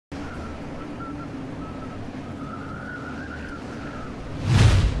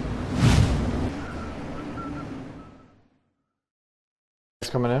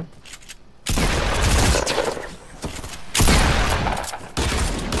coming in.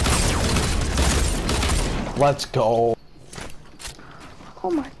 Let's go.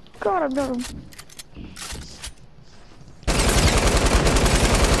 Oh my god, I've got him.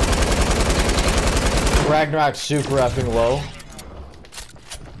 Ragnarok super effing low.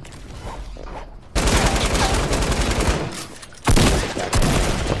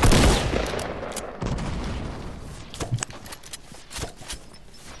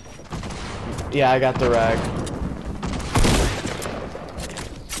 Yeah, I got the rag.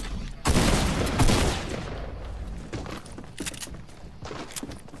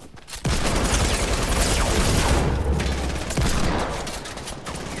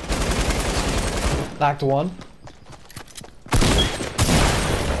 Knocked one.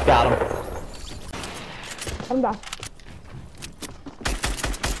 Got him. I'm back.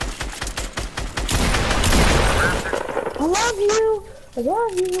 I love you. I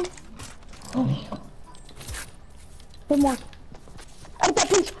love you. Oh. One more. Edit that,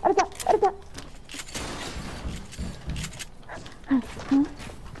 please. Edit that. Edit that. Huh?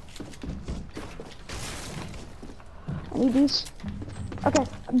 I need these. Okay,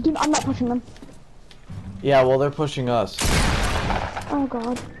 dude, I'm not pushing them. Yeah, well, they're pushing us. Oh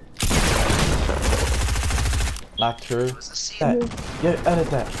god. Knocked through. Yeah, edit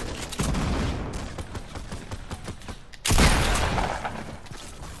that.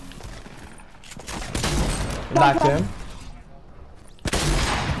 Knocked him.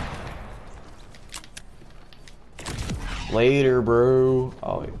 Later, bro.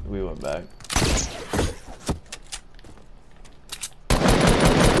 Oh, we went back.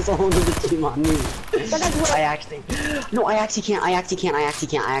 There's a whole other team on me. I actually can't. I actually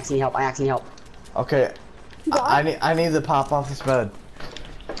need help. Okay. I need to pop off this bed.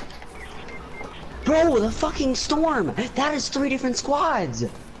 Bro, the fucking storm! That is 3 different squads!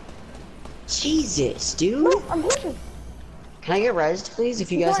 Jesus, dude! No, I'm pushing. Can I get rezzed, please,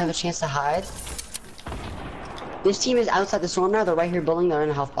 if you guys have a chance to hide? This team is outside the storm now, they're right here building, they're in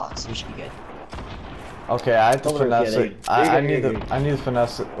a health box. We should be good. Okay, I have to finesse kidding. it. I need to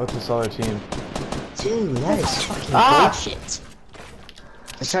finesse it with this other team. Dude, that is fucking bullshit.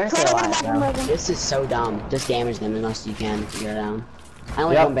 Let's try to stay alive, bro. This is so dumb. Just damage them unless you can to get down. I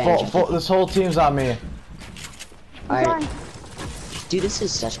only have one bandage. This whole team's on me. Alright. Dude, this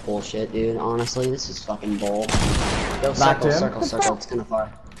is such bullshit, dude. Honestly, this is fucking bull. Yo, circle. It's kinda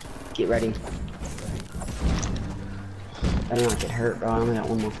far. Get ready. Better not get hurt, bro. I only got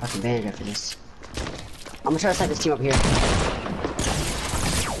one more fucking bandage after this. I'm gonna try to set this team up here.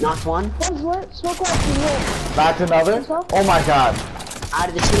 Knocked one. Knocked another. Oh my god. Out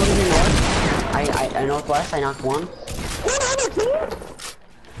of the two over here north. Northwest, I knocked one.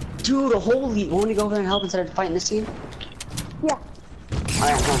 Dude, holy, want me to go over there and help instead of fighting this team? Yeah.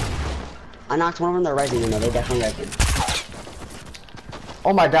 Alright, come on. I knocked one of them, they're rising though, they definitely resin.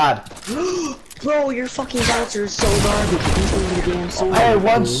 Oh my god. Bro, your fucking bouncer is so garbage. He's going to the damn storm. Hey,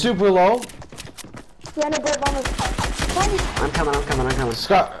 one super low. Yeah, no, but I'm coming.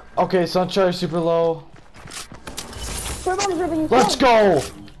 Scott. Okay, Sunshine super low. ripping his Let's go.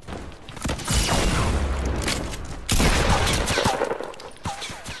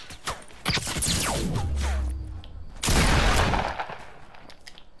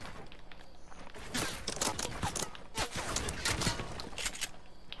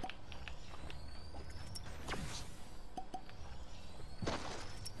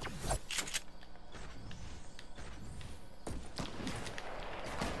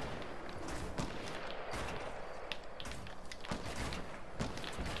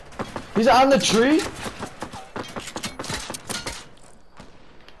 He's on the tree?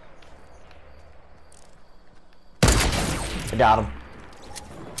 I got him.